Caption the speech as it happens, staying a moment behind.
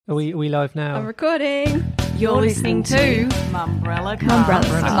Are we live now? I'm recording. You're listening to Mumbrella Cast.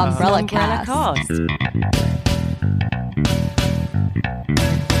 Mumbrella Cast.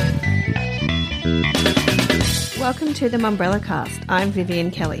 Welcome to the Mumbrella Cast. I'm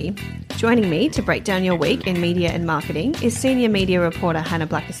Vivian Kelly. Joining me to break down your week in media and marketing is senior media reporter Hannah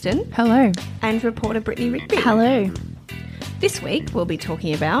Blackiston. Hello. And reporter Brittany Rigby. Hello. This week we'll be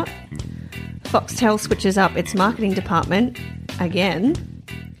talking about Foxtel switches up its marketing department again.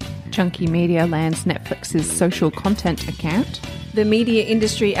 Chunky Media lands Netflix's social content account. The media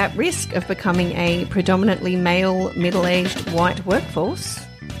industry at risk of becoming a predominantly male, middle-aged, white workforce.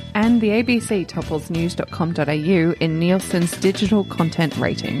 And the ABC topples news.com.au in Nielsen's digital content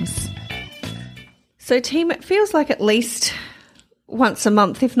ratings. So, team, it feels like at least once a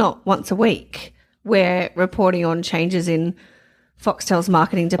month, if not once a week, we're reporting on changes in Foxtel's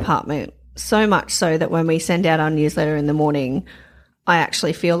marketing department. So much so that when we send out our newsletter in the morning, I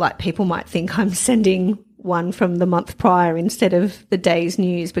actually feel like people might think I'm sending one from the month prior instead of the day's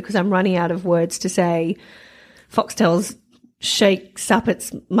news, because I'm running out of words to say. Foxtel's shakes up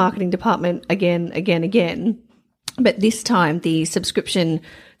its marketing department again. But this time, the subscription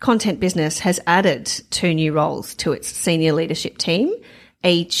content business has added 2 new roles to its senior leadership team,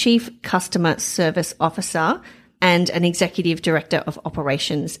 a Chief Customer Service Officer and an Executive Director of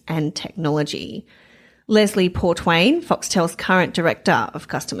Operations and Technology. Leslie Portwain, Foxtel's current Director of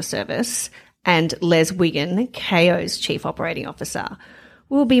Customer Service, and Les Wigan, Kayo's Chief Operating Officer,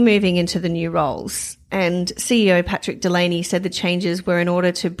 will be moving into the new roles. And CEO Patrick Delaney said the changes were in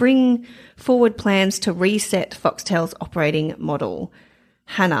order to bring forward plans to reset Foxtel's operating model.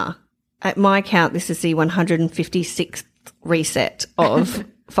 Hannah, at my count, this is the 156th reset of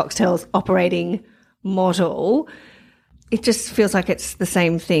Foxtel's operating model. It just feels like it's the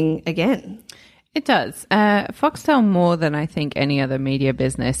same thing again. It does. Foxtel, more than I think any other media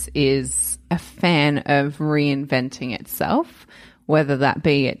business, is a fan of reinventing itself, whether that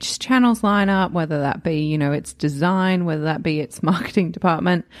be its channels lineup, whether that be, its design, whether that be its marketing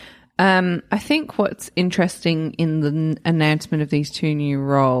department. I think what's interesting in the announcement of these 2 new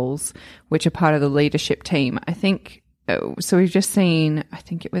roles, which are part of the leadership team, so we've just seen, I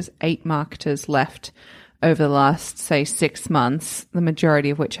think it was 8 marketers left over the last, say, 6 months, the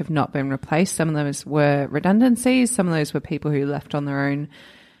majority of which have not been replaced. Some of those were redundancies. Some of those were people who left on their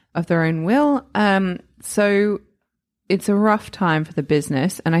own will. So it's a rough time for the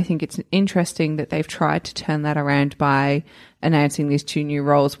business. And I think it's interesting that they've tried to turn that around by announcing these 2 new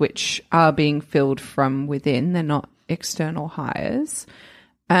roles, which are being filled from within. They're not external hires.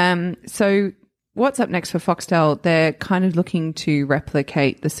 So what's up next for Foxtel? They're kind of looking to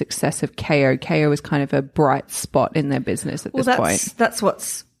replicate the success of Kayo. Kayo is kind of a bright spot in their business at this point. That's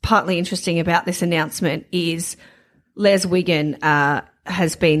what's partly interesting about this announcement is Les Wigan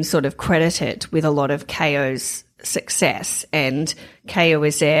has been sort of credited with a lot of Kayo's success, and Kayo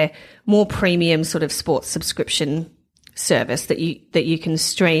is their more premium sort of sports subscription service that you can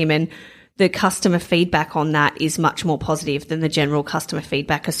stream, and the customer feedback on that is much more positive than the general customer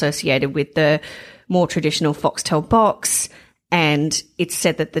feedback associated with the more traditional Foxtel box. And it's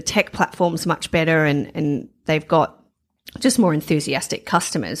said that the tech platform's much better and they've got just more enthusiastic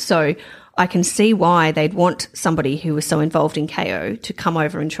customers. So I can see why they'd want somebody who was so involved in Kayo to come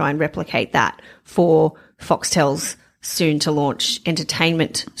over and try and replicate that for Foxtel's soon to launch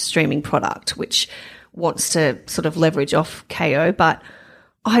entertainment streaming product, which wants to sort of leverage off Kayo. But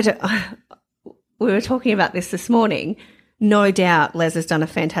we were talking about this morning. No doubt Les has done a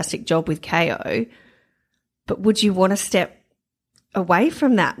fantastic job with Kayo, but would you want to step away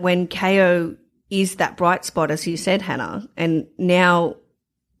from that when Kayo is that bright spot, as you said, Hannah, and now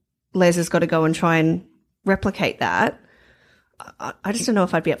Les has got to go and try and replicate that? I just don't know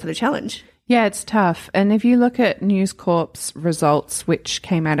if I'd be up for the challenge. Yeah, it's tough. And if you look at News Corp's results, which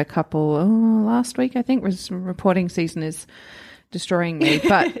came out last week, I think, reporting season is destroying me,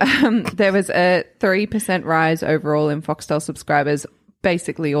 but there was a 3% rise overall in Foxtel subscribers.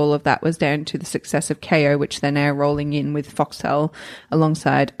 Basically, all of that was down to the success of Kayo, which they're now rolling in with Foxtel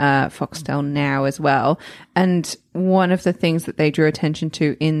alongside Foxtel Now as well. And one of the things that they drew attention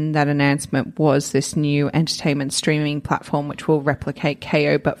to in that announcement was this new entertainment streaming platform, which will replicate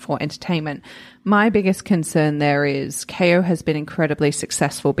Kayo, but for entertainment. My biggest concern there is Kayo has been incredibly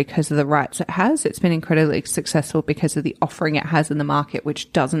successful because of the rights it has. It's been incredibly successful because of the offering it has in the market, which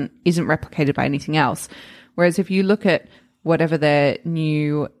isn't replicated by anything else. Whereas if you look at whatever their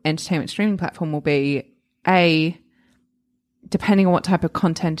new entertainment streaming platform will be, depending on what type of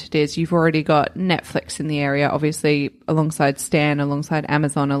content it is, you've already got Netflix in the area, obviously alongside Stan, alongside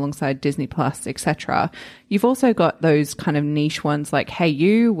Amazon, alongside Disney Plus, etc. You've also got those kind of niche ones like Hey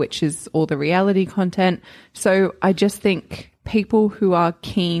You, which is all the reality content. So I just think people who are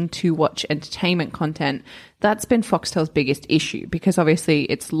keen to watch entertainment content, that's been Foxtel's biggest issue, because obviously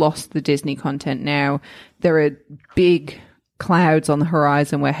it's lost the Disney content now. There are big clouds on the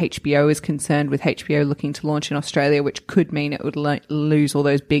horizon where HBO is concerned, with HBO looking to launch in Australia, which could mean it would lose all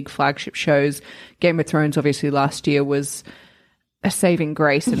those big flagship shows. Game of Thrones obviously last year was a saving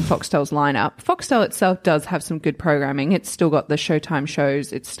grace in Foxtel's lineup. Foxtel itself does have some good programming. It's still got the Showtime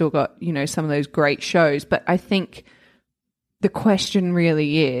shows. It's still got, you know, some of those great shows. But I think the question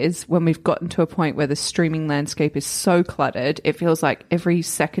really is, when we've gotten to a point where the streaming landscape is so cluttered, it feels like every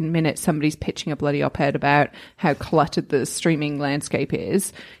second minute somebody's pitching a bloody op-ed about how cluttered the streaming landscape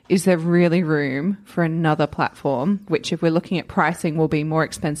is there really room for another platform, which if we're looking at pricing will be more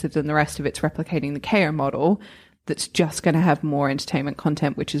expensive than the rest of it's replicating the KO model, that's just going to have more entertainment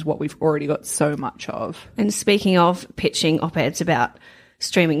content, which is what we've already got so much of. And speaking of pitching op-eds about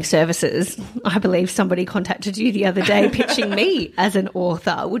streaming services, I believe somebody contacted you the other day pitching me as an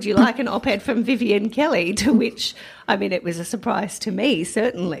author. Would you like an op-ed from Vivienne Kelly? To which, I mean, it was a surprise to me,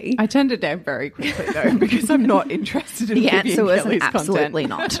 certainly. I turned it down very quickly, though, because I'm not interested in the Vivienne answer was Kelly's absolutely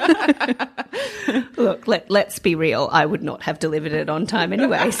content. not. Look, let's be real. I would not have delivered it on time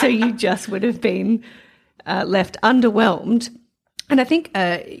anyway, so you just would have been left underwhelmed. And I think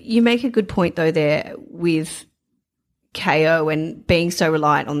you make a good point, though, there with KO and being so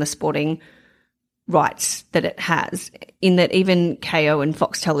reliant on the sporting rights that it has, in that even KO and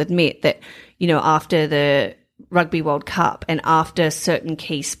Foxtel admit that, you know, after the Rugby World Cup and after certain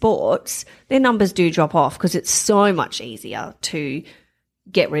key sports, their numbers do drop off because it's so much easier to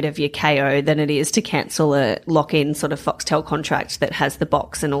get rid of your KO than it is to cancel a lock-in sort of Foxtel contract that has the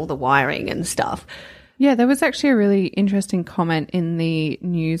box and all the wiring and stuff. Yeah, there was actually a really interesting comment in the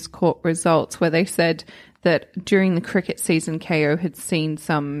News Corp results where they said that during the cricket season, KO had seen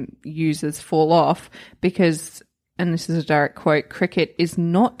some users fall off because, and this is a direct quote, cricket is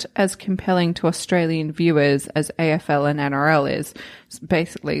not as compelling to Australian viewers as AFL and NRL is.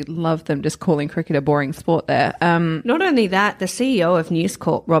 Basically, love them just calling cricket a boring sport there. Not only that, the CEO of News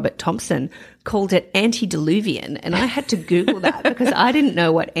Corp, Robert Thompson, called it antediluvian, and I had to Google that because I didn't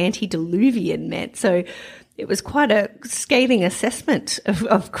know what antediluvian meant. So it was quite a scathing assessment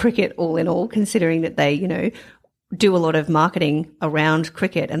of cricket all in all, considering that they, you know, do a lot of marketing around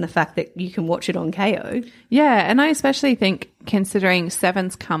cricket and the fact that you can watch it on KO. Yeah, and I especially think, considering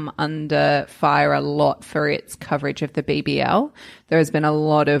Seven's come under fire a lot for its coverage of the BBL, there has been a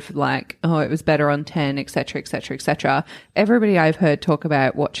lot of like, oh, it was better on 10, et cetera, et cetera, et cetera. Everybody I've heard talk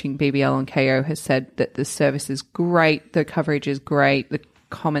about watching BBL on KO has said that the service is great, the coverage is great, the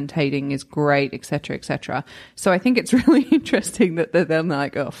commentating is great, et cetera, et cetera. So I think it's really interesting that they're then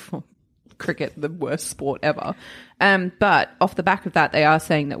like, oh, cricket, the worst sport ever. But off the back of that, they are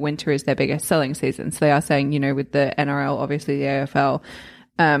saying that winter is their biggest selling season. So they are saying, you know, with the NRL, obviously the AFL,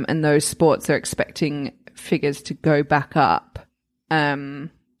 and those sports are expecting figures to go back up.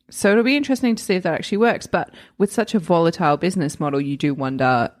 So it'll be interesting to see if that actually works. But with such a volatile business model, you do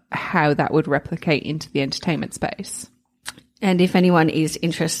wonder how that would replicate into the entertainment space. And if anyone is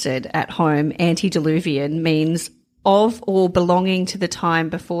interested at home, antediluvian means of or belonging to the time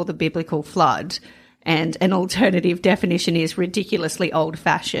before the biblical flood, and an alternative definition is ridiculously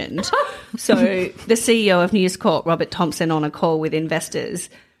old-fashioned. So the CEO of News Corp, Robert Thompson, on a call with investors,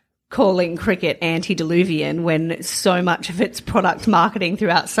 calling cricket antediluvian when so much of its product marketing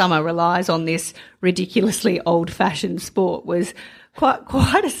throughout summer relies on this ridiculously old-fashioned sport, was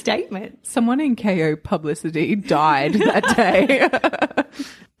quite a statement. Someone in KO publicity died that day.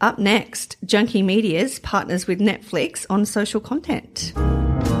 Up next, Junkee Media's partners with Netflix on social content.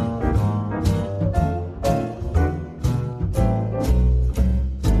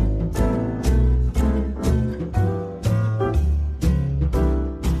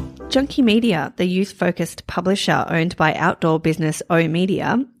 Junkee Media, the youth-focused publisher owned by outdoor business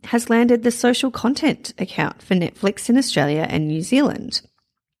oOh!media, has landed the social content account for Netflix in Australia and New Zealand.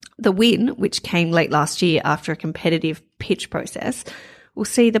 The win, which came late last year after a competitive pitch process, will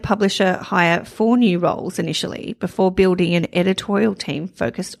see the publisher hire 4 new roles initially before building an editorial team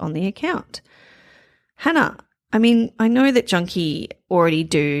focused on the account. Hannah, I mean, I know that Junkee already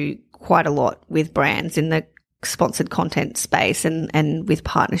do quite a lot with brands in the sponsored content space and with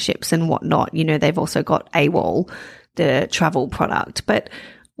partnerships and whatnot. You know, they've also got AWOL, the travel product. But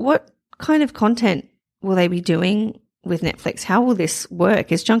what kind of content will they be doing with Netflix. How will this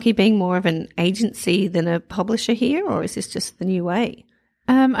work? Is Junkee being more of an agency than a publisher here, or is this just the new way?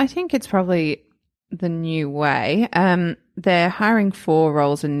 I think it's probably the new way. They're hiring 4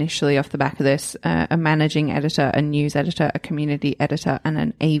 roles initially off the back of this, a managing editor, a news editor, a community editor, and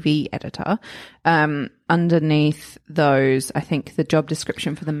an AV editor. Underneath those, I think the job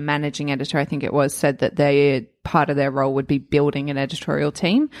description for the managing editor, I think it was, said that part of their role would be building an editorial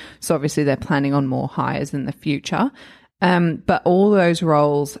team. So obviously they're planning on more hires in the future. But all those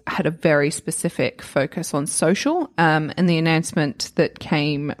roles had a very specific focus on social. And the announcement that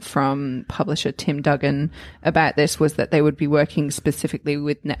came from publisher Tim Duggan about this was that they would be working specifically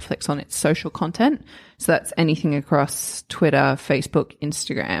with Netflix on its social content. So that's anything across Twitter, Facebook,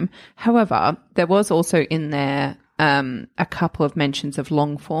 Instagram. However, there was also in there a couple of mentions of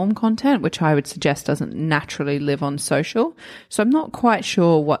long form content, which I would suggest doesn't naturally live on social. So I'm not quite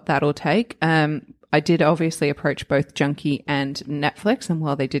sure what that'll take. I did obviously approach both Junkee and Netflix, and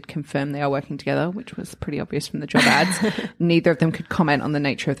while they did confirm they are working together, which was pretty obvious from the job ads, neither of them could comment on the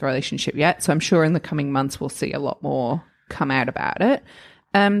nature of the relationship yet. So I'm sure in the coming months we'll see a lot more come out about it.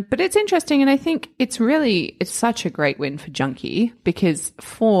 But it's interesting, and I think it's such a great win for Junkee, because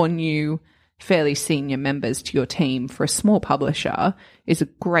 4 new fairly senior members to your team for a small publisher is a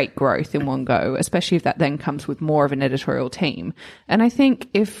great growth in one go, especially if that then comes with more of an editorial team. And I think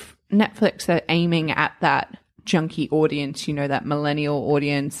if Netflix are aiming at that Junkee audience, that millennial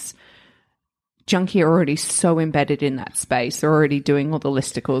audience, Junkee are already so embedded in that space. They're already doing all the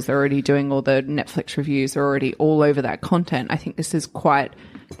listicles. They're already doing all the Netflix reviews. They're already all over that content. I think this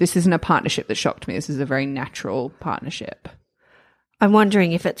isn't a partnership that shocked me. This is a very natural partnership. I'm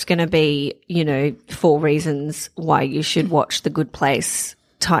wondering if it's going to be, 4 reasons why you should watch The Good Place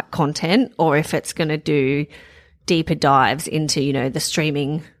type content, or if it's going to do deeper dives into, the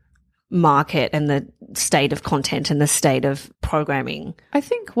streaming market and the state of content and the state of programming. I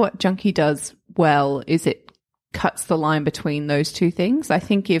think what Junkee does well is it cuts the line between those two things. I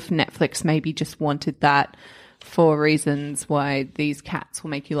think if Netflix maybe just wanted that 4 reasons why these cats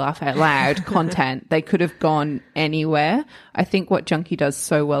will make you laugh out loud content, they could have gone anywhere. I think what Junkee does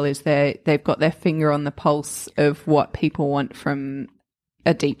so well is they've got their finger on the pulse of what people want from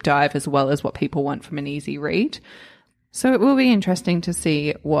a deep dive as well as what people want from an easy read. So it will be interesting to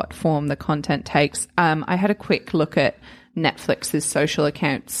see what form the content takes. I had a quick look at Netflix's social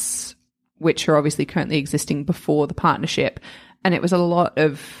accounts, which are obviously currently existing before the partnership, and it was a lot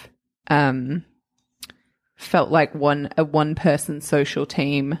of felt like a one-person social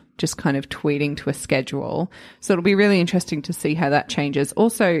team just kind of tweeting to a schedule. So it'll be really interesting to see how that changes.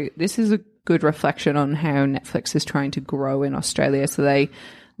 Also, this is a good reflection on how Netflix is trying to grow in Australia. So they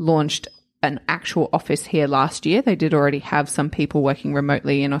launched an actual office here last year. They did already have some people working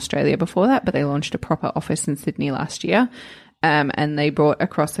remotely in Australia before that, but they launched a proper office in Sydney last year. And they brought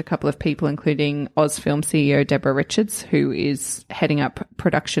across a couple of people, including Ozfilm CEO Deborah Richards, who is heading up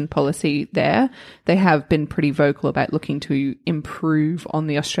production policy there. They have been pretty vocal about looking to improve on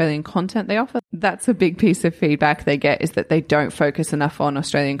the Australian content they offer. That's a big piece of feedback they get, is that they don't focus enough on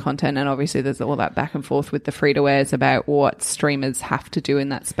Australian content. And obviously there's all that back and forth with the free-to-airs about what streamers have to do in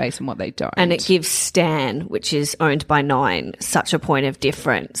that space and what they don't. And it gives Stan, which is owned by Nine, such a point of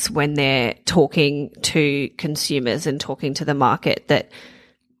difference when they're talking to consumers and talking to the market, that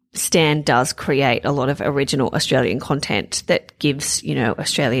Stan does create a lot of original Australian content that gives,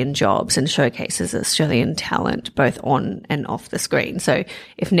 Australian jobs and showcases Australian talent both on and off the screen. So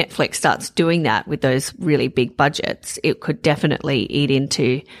if Netflix starts doing that with those really big budgets, it could definitely eat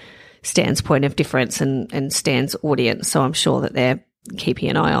into Stan's point of difference and Stan's audience. So I'm sure that they're keeping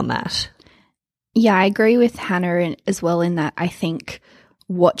an eye on that. Yeah, I agree with Hannah as well in that I think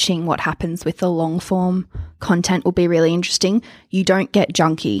watching what happens with the long form content will be really interesting. You don't get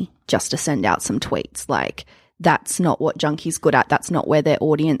Junkee just to send out some tweets. Like, that's not what Junkee's good at. That's not where their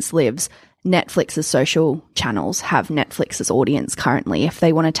audience lives. Netflix's social channels have Netflix's audience currently. If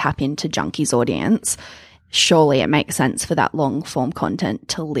they want to tap into Junkee's audience, surely it makes sense for that long form content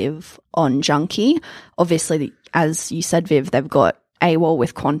to live on Junkee. Obviously, as you said, Viv, they've got AWOL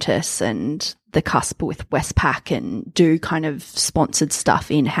with Qantas and The Cusp with Westpac and do kind of sponsored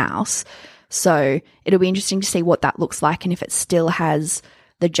stuff in-house. So it'll be interesting to see what that looks like and if it still has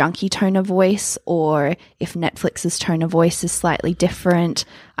the Junkee tone of voice or if Netflix's tone of voice is slightly different.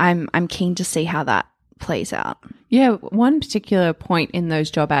 I'm keen to see how that plays out. Yeah, one particular point in those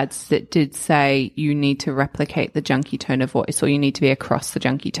job ads that did say you need to replicate the Junkee tone of voice or you need to be across the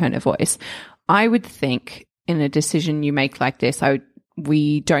Junkee tone of voice. I would think in a decision you make like this, I would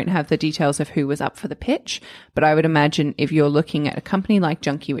we don't have the details of who was up for the pitch, but I would imagine if you're looking at a company like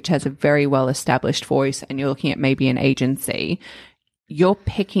Junkee, which has a very well-established voice, and you're looking at maybe an agency, you're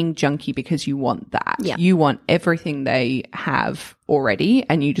picking Junkee because you want that. Yeah. You want everything they have already,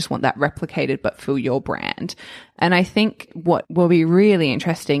 and you just want that replicated but for your brand. And I think what will be really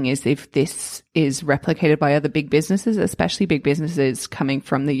interesting is if this is replicated by other big businesses, especially big businesses coming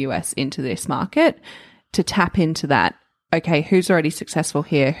from the US into this market, to tap into that. Okay, who's already successful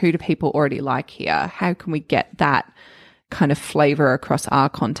here? Who do people already like here? How can we get that kind of flavor across our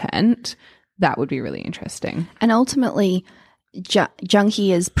content? That would be really interesting. And ultimately,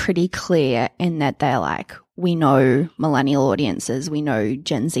 Junkee is pretty clear in that they're like, we know millennial audiences, we know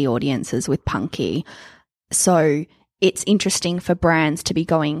Gen Z audiences with Punky. So it's interesting for brands to be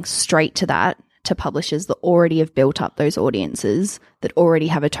going straight to that, to publishers that already have built up those audiences, that already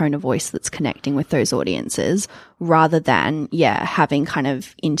have a tone of voice that's connecting with those audiences, rather than, having kind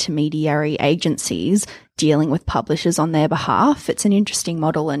of intermediary agencies dealing with publishers on their behalf. It's an interesting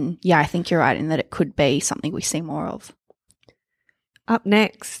model. And I think you're right in that it could be something we see more of. Up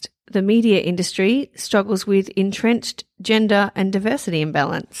next, the media industry struggles with entrenched gender and diversity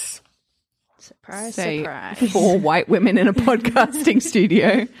imbalance. Surprise, Say surprise. 4 white women in a podcasting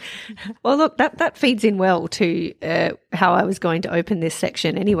studio. Well, look, that feeds in well to how I was going to open this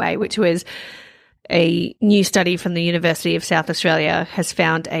section anyway, which was a new study from the University of South Australia has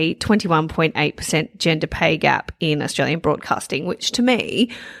found a 21.8% gender pay gap in Australian broadcasting, which to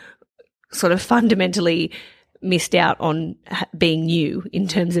me sort of fundamentally missed out on being new in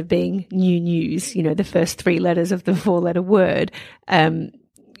terms of being new news, the first 3 letters of the 4-letter word.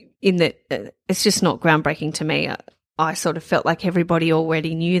 In that it's just not groundbreaking to me. I sort of felt like everybody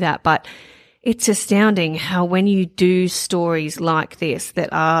already knew that, but it's astounding how when you do stories like this that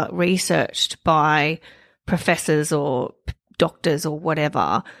are researched by professors or doctors or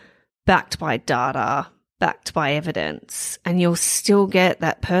whatever, backed by data, backed by evidence, and you'll still get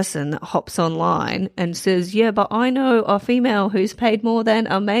that person that hops online and says, yeah, but I know a female who's paid more than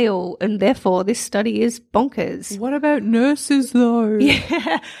a male, and therefore this study is bonkers. What about nurses though?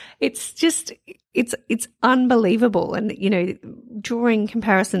 Yeah, it's just, it's unbelievable. And, drawing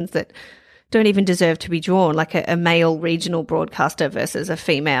comparisons that don't even deserve to be drawn, like a male regional broadcaster versus a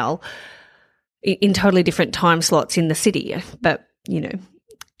female in totally different time slots in the city. But,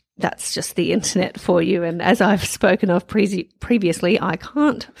 that's just the internet for you. And as I've spoken of previously, I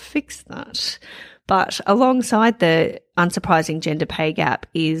can't fix that. But alongside the unsurprising gender pay gap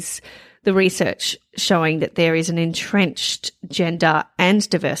is the research showing that there is an entrenched gender and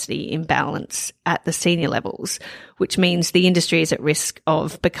diversity imbalance at the senior levels, which means the industry is at risk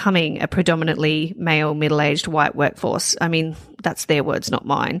of becoming a predominantly male, middle-aged white workforce. I mean, that's their words, not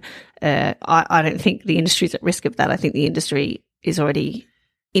mine. I don't think the industry is at risk of that. I think the industry is already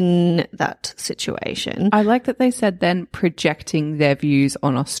in that situation. I like that they said then projecting their views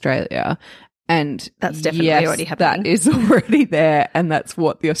on Australia. And that's definitely already happening. That is already there, and that's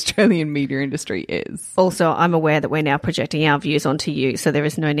what the Australian media industry is. Also, I'm aware that we're now projecting our views onto you, so there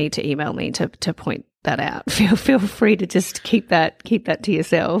is no need to email me to point that out. Feel free to just keep that to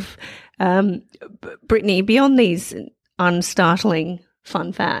yourself. Brittany, beyond these unstartling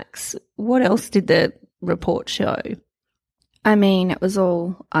fun facts, what else did the report show? I mean, it was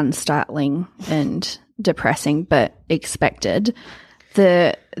all unstartling and depressing, but expected.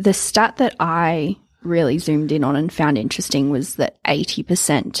 The stat that I really zoomed in on and found interesting was that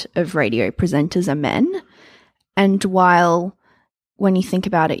 80% of radio presenters are men. And while when you think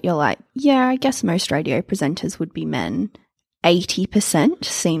about it, you're like, yeah, I guess most radio presenters would be men, 80%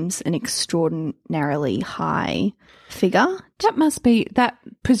 seems an extraordinarily high figure. That must be that.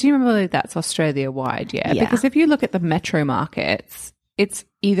 Presumably, that's Australia wide, yeah. Because if you look at the metro markets, it's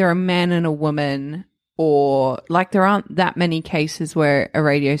either a man and a woman, or like there aren't that many cases where a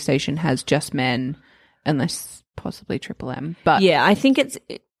radio station has just men, unless possibly Triple M. But yeah, I think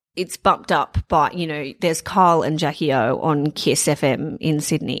it's bumped up by there's Kyle and Jackie O on Kiss FM in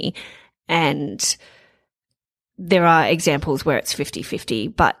Sydney, and there are examples where it's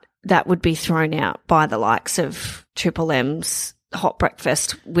 50-50, but that would be thrown out by the likes of Triple M's Hot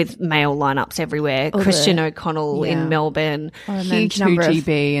Breakfast with male lineups everywhere. Christian O'Connell in Melbourne. Huge number of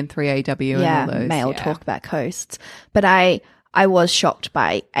 2GB and 3AW and all those. Male talkback hosts. But I was shocked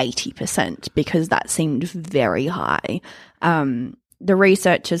by 80% because that seemed very high. The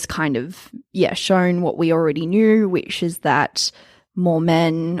research has kind of, shown what we already knew, which is that more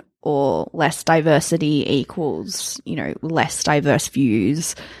men or less diversity equals, less diverse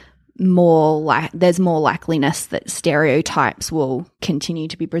views. There's more likeliness that stereotypes will continue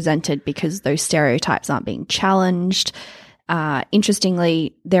to be presented because those stereotypes aren't being challenged.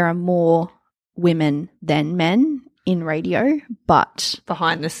 Interestingly, there are more women than men in radio, but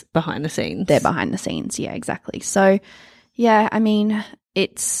behind the scenes. They're behind the scenes. Yeah, exactly. So, yeah, I mean,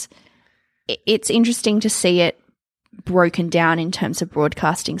 it's interesting to see it broken down in terms of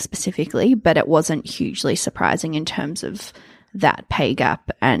broadcasting specifically, but it wasn't hugely surprising in terms of that pay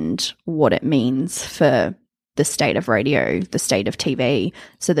gap and what it means for the state of radio, the state of TV.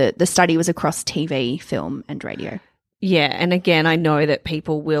 So the study was across TV, film, and radio. Yeah, and again, I know that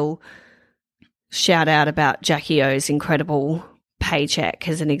people will shout out about Jackie O's incredible paycheck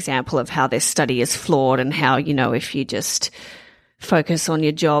as an example of how this study is flawed and how, you know, if you just focus on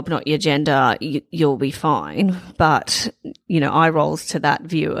your job, not your gender, you'll be fine. But, you know, eye rolls to that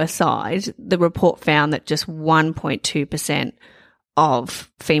view aside, the report found that just 1.2%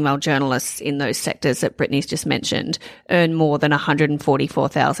 of female journalists in those sectors that Brittany's just mentioned earn more than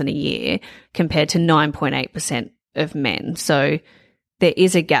 $144,000 a year compared to 9.8% of men. So there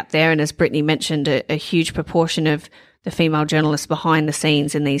is a gap there. And as Brittany mentioned, a huge proportion of the female journalists behind the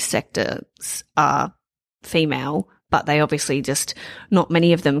scenes in these sectors are female, but they obviously just, not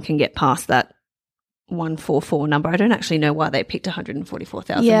many of them can get past that 144 number. I don't actually know why they picked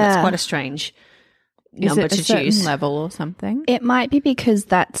 144,000. Yeah. That's quite a strange number to choose. Is it a choose. certain level or something? It might be because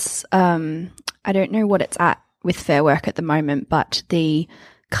that's, I don't know what it's at with Fair Work at the moment, but the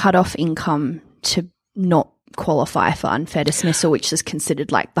cut-off income to not qualify for unfair dismissal, which is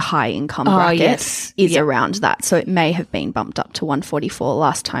considered like the high income bracket, is around that. So it may have been bumped up to 144.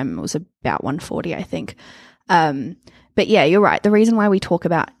 Last time it was about 140, I think. But yeah, you're right. The reason why we talk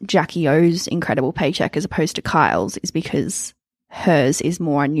about Jackie O's incredible paycheck as opposed to Kyle's is because hers is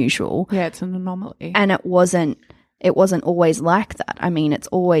more unusual. Yeah, it's an anomaly. And it wasn't always like that. I mean, it's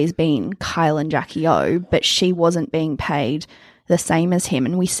always been Kyle and Jackie O, but she wasn't being paid the same as him.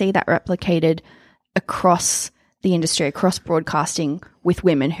 And we see that replicated across the industry, across broadcasting, with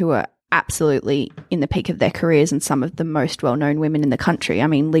women who are absolutely in the peak of their careers and some of the most well-known women in the country. I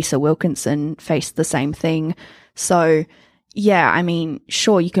mean, Lisa Wilkinson faced the same thing. So, yeah, I mean,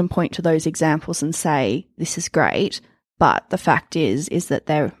 sure, you can point to those examples and say, this is great, but the fact is that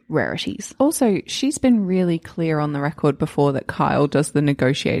they're rarities. Also, she's been really clear on the record before that Kyle does the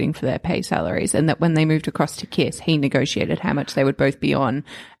negotiating for their pay salaries, and that when they moved across to KISS, he negotiated how much they would both be on,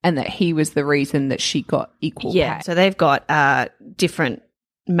 and that he was the reason that she got equal pay. So they've got different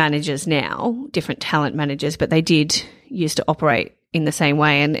managers now, different talent managers, but they did used to operate in the same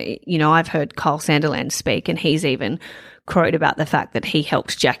way. And, you know, I've heard Kyle Sanderland speak, and he's even crowed about the fact that he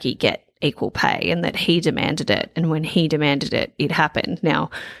helped Jackie get equal pay and that he demanded it. And when he demanded it, it happened. Now,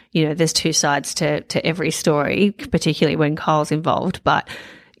 you know, there's two sides to every story, particularly when Kyle's involved. But,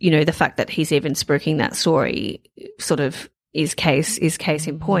 you know, the fact that he's even spruiking that story sort of is case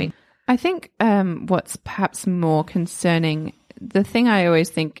in point. I think what's perhaps more concerning, the thing I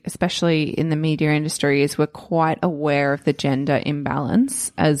always think, especially in the media industry, is we're quite aware of the gender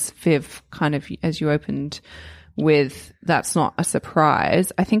imbalance, as Viv kind of, as you opened with, that's not a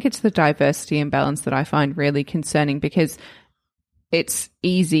surprise. I think it's the diversity imbalance that I find really concerning, because it's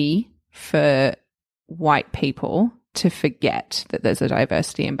easy for white people to forget that there's a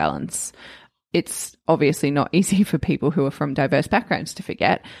diversity imbalance. It's obviously not easy for people who are from diverse backgrounds to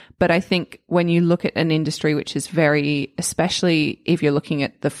forget. But I think when you look at an industry which is very, especially if you're looking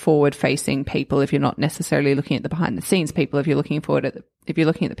at the forward-facing people, if you're not necessarily looking at the behind-the-scenes people, if you're looking at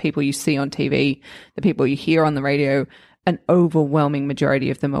the people you see on TV, the people you hear on the radio, an overwhelming majority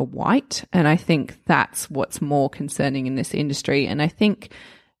of them are white. And I think that's what's more concerning in this industry. And I think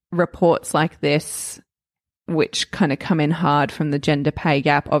reports like this, which kind of come in hard from the gender pay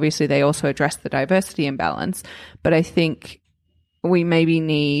gap, obviously they also address the diversity imbalance, but I think we maybe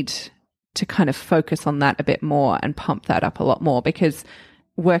need to kind of focus on that a bit more and pump that up a lot more, because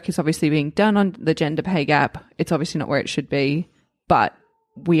work is obviously being done on the gender pay gap. It's obviously not where it should be, but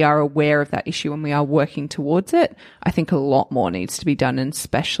we are aware of that issue and we are working towards it. I think a lot more needs to be done, and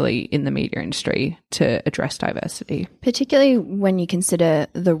especially in the media industry, to address diversity. Particularly when you consider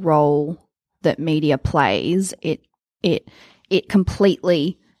the role that media plays, it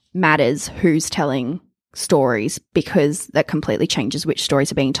completely matters who's telling stories, because that completely changes which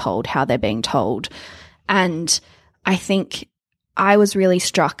stories are being told, how they're being told. And I think I was really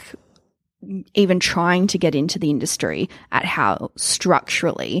struck, even trying to get into the industry, at how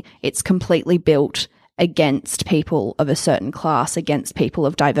structurally it's completely built against people of a certain class, against people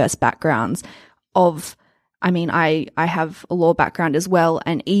of diverse backgrounds. I have a law background as well,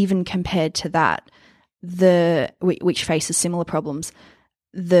 and even compared to that, which faces similar problems,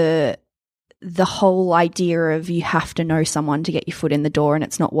 the the whole idea of you have to know someone to get your foot in the door and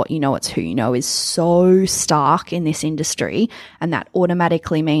it's not what you know, it's who you know is so stark in this industry. And that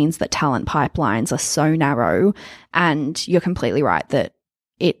automatically means that talent pipelines are so narrow. And you're completely right that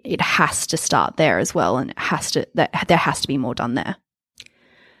it has to start there as well. And there has to be more done there.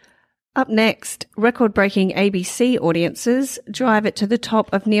 Up next, record-breaking ABC audiences drive it to the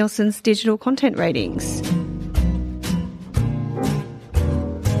top of Nielsen's digital content ratings.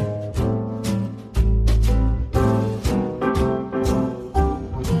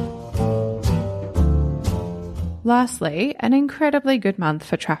 Lastly, an incredibly good month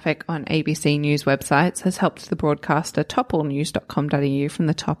for traffic on ABC News websites has helped the broadcaster topple news.com.au from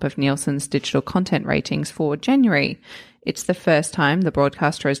the top of Nielsen's digital content ratings for January. It's the first time the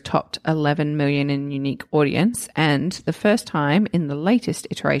broadcaster has topped 11 million in unique audience and the first time in the latest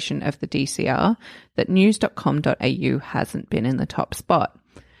iteration of the DCR that news.com.au hasn't been in the top spot.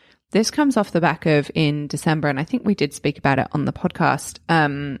 This comes off the back of in December, and I think we did speak about it on the podcast,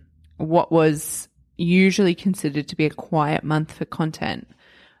 what was usually considered to be a quiet month for content.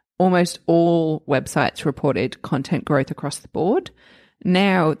 Almost all websites reported content growth across the board.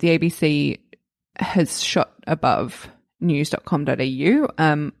 Now the ABC has shot above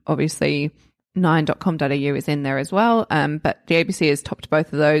news.com.au. Obviously 9.com.au is in there as well, but the ABC has topped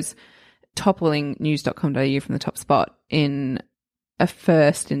both of those, toppling news.com.au from the top spot in a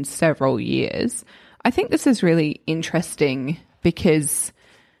first in several years. I think this is really interesting because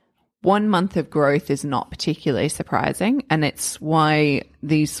 1 month of growth is not particularly surprising, and it's why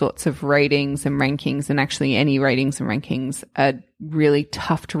these sorts of ratings and rankings, and actually any ratings and rankings, are really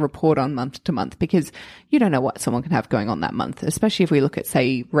tough to report on month to month because you don't know what someone can have going on that month, especially if we look at,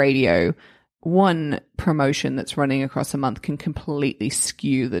 say, radio. One promotion that's running across a month can completely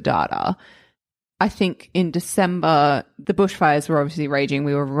skew the data. I think in December, the bushfires were obviously raging.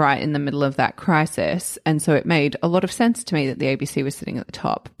 We were right in the middle of that crisis. And so it made a lot of sense to me that the ABC was sitting at the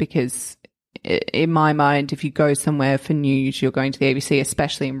top because in my mind, if you go somewhere for news, you're going to the ABC,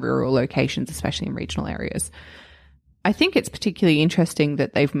 especially in rural locations, especially in regional areas. I think it's particularly interesting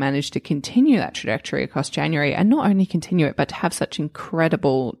that they've managed to continue that trajectory across January and not only continue it, but to have such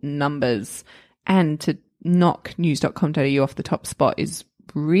incredible numbers and to knock news.com.au off the top spot is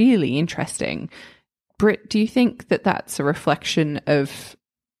really interesting. Britt, do you think that that's a reflection of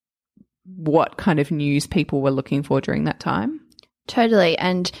what kind of news people were looking for during that time? Totally.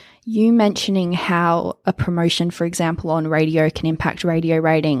 And you mentioning how a promotion, for example, on radio can impact radio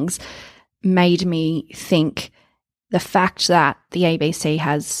ratings made me think the fact that the ABC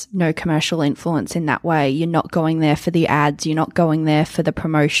has no commercial influence in that way. You're not going there for the ads, you're not going there for the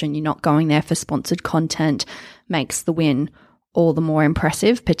promotion, you're not going there for sponsored content, makes the win all the more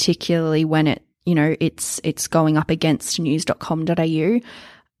impressive, particularly when it's going up against news.com.au.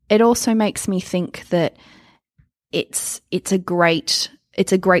 It also makes me think that it's a great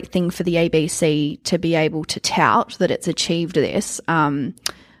thing for the ABC to be able to tout that it's achieved this.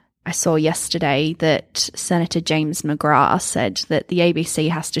 I saw yesterday that Senator James McGrath said that the ABC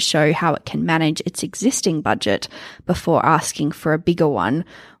has to show how it can manage its existing budget before asking for a bigger one,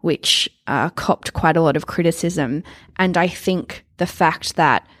 which copped quite a lot of criticism. And I think the fact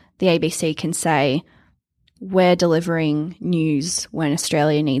that the ABC can say, we're delivering news when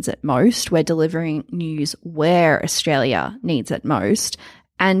Australia needs it most, we're delivering news where Australia needs it most,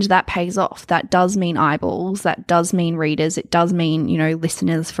 and that pays off. That does mean eyeballs. That does mean readers. It does mean,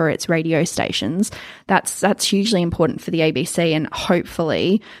 listeners for its radio stations. That's hugely important for the ABC, and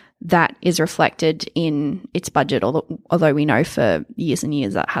hopefully that is reflected in its budget, although we know for years and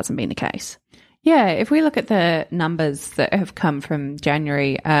years that hasn't been the case. Yeah, if we look at the numbers that have come from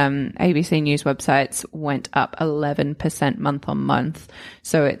January, ABC News websites went up 11% month on month.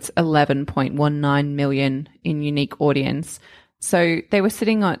 So it's 11.19 million in unique audience. So they were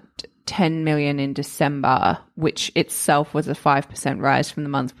sitting at 10 million in December, which itself was a 5% rise from the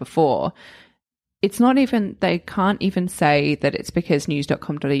month before. They can't even say that it's because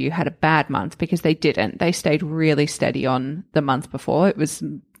news.com.au had a bad month, because they didn't. They stayed really steady on the month before. It was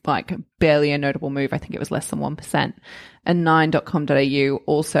like barely a notable move. I think it was less than 1%. And 9.com.au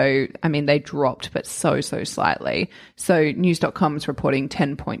also, they dropped, but so slightly. So news.com is reporting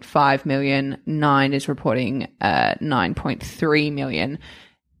 10.5 million. 9 is reporting 9.3 million.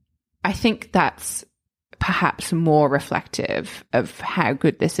 I think that's perhaps more reflective of how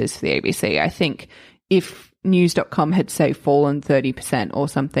good this is for the ABC. I think if news.com had, say, fallen 30% or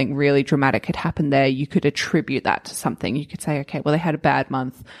something really dramatic had happened there, you could attribute that to something. You could say, okay, well, they had a bad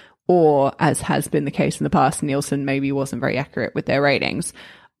month, or as has been the case in the past, Nielsen maybe wasn't very accurate with their ratings.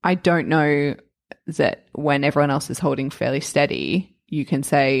 I don't know that when everyone else is holding fairly steady, you can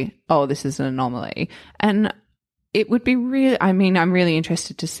say, oh, this is an anomaly. And it would be I'm really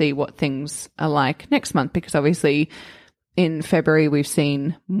interested to see what things are like next month, because obviously in February we've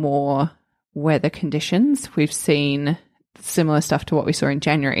seen more weather conditions. We've seen similar stuff to what we saw in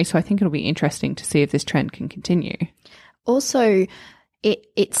January. So I think it'll be interesting to see if this trend can continue. Also,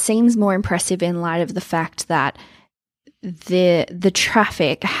 it seems more impressive in light of the fact that the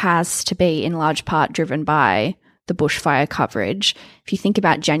traffic has to be in large part driven by the bushfire coverage. If you think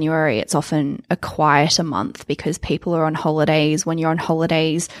about January, it's often a quieter month because people are on holidays. When you're on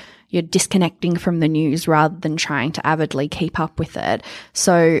holidays, you're disconnecting from the news rather than trying to avidly keep up with it.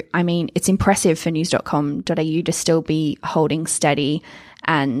 So, I mean, it's impressive for news.com.au to still be holding steady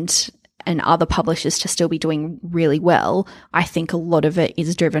and other publishers to still be doing really well. I think a lot of it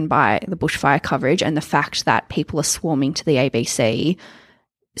is driven by the bushfire coverage, and the fact that people are swarming to the ABC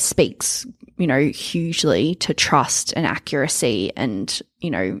speaks, hugely to trust and accuracy and,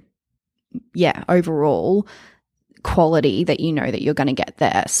 overall quality that that you're going to get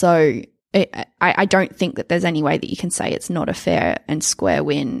there. So I don't think that there's any way that you can say it's not a fair and square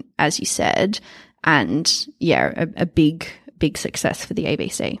win, as you said. And a big success for the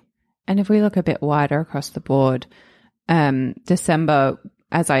ABC. And if we look a bit wider across the board, December,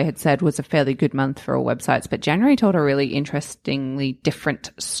 as I had said, was a fairly good month for all websites, but January told a really interestingly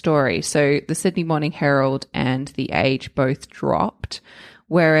different story. So the Sydney Morning Herald and The Age both dropped,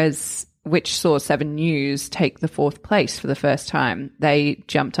 which saw 7 News take the 4th place for the first time. They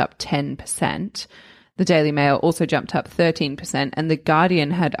jumped up 10%. The Daily Mail also jumped up 13%, and The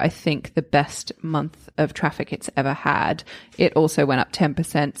Guardian had, I think, the best month of traffic it's ever had. It also went up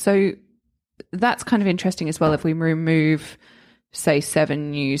 10%. So that's kind of interesting as well if we remove, say,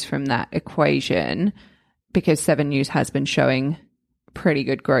 7 News from that equation, because 7 News has been showing pretty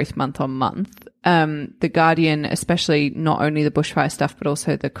good growth month on month. The Guardian, especially not only the bushfire stuff, but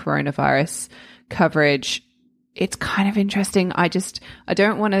also the coronavirus coverage, it's kind of interesting. I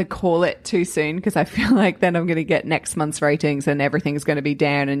don't want to call it too soon because I feel like then I'm going to get next month's ratings and everything's going to be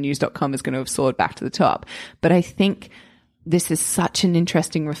down and news.com is going to have soared back to the top. But I think this is such an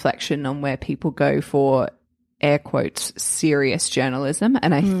interesting reflection on where people go for, air quotes, serious journalism.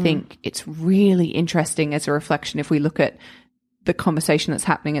 And I think it's really interesting as a reflection if we look at the conversation that's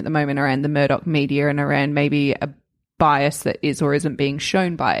happening at the moment around the Murdoch media and around maybe a bias that is or isn't being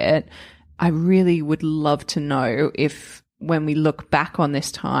shown by it. I really would love to know if when we look back on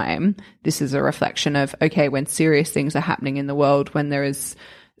this time, this is a reflection of, okay, when serious things are happening in the world, when there is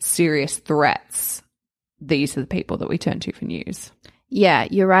serious threats, these are the people that we turn to for news. Yeah,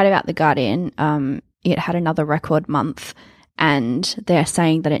 you're right about The Guardian. It had another record month, and they're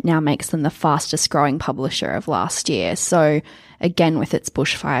saying that it now makes them the fastest growing publisher of last year. So again, with its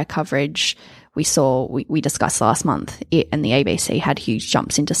bushfire coverage, we discussed last month, it and the ABC had huge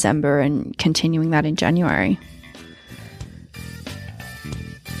jumps in December and continuing that in January.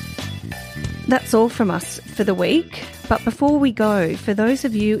 That's all from us for the week. But before we go, for those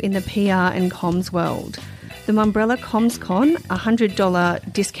of you in the PR and comms world, the Mumbrella CommsCon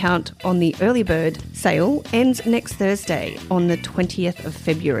 $100 discount on the early bird sale ends next Thursday on the 20th of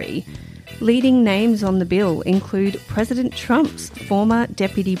February. Leading names on the bill include President Trump's former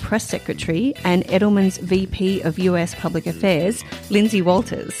Deputy Press Secretary and Edelman's VP of US Public Affairs, Lindsay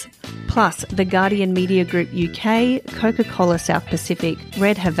Walters, plus The Guardian Media Group UK, Coca-Cola South Pacific,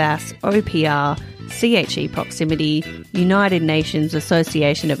 Red Havas, OPR, CHE Proximity, United Nations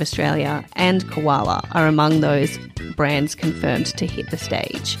Association of Australia and Koala are among those brands confirmed to hit the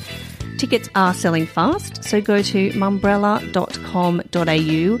stage. Tickets are selling fast, so go to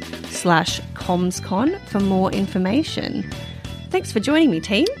mumbrella.com.au/commscon for more information. Thanks for joining me,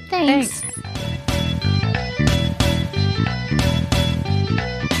 team. Thanks.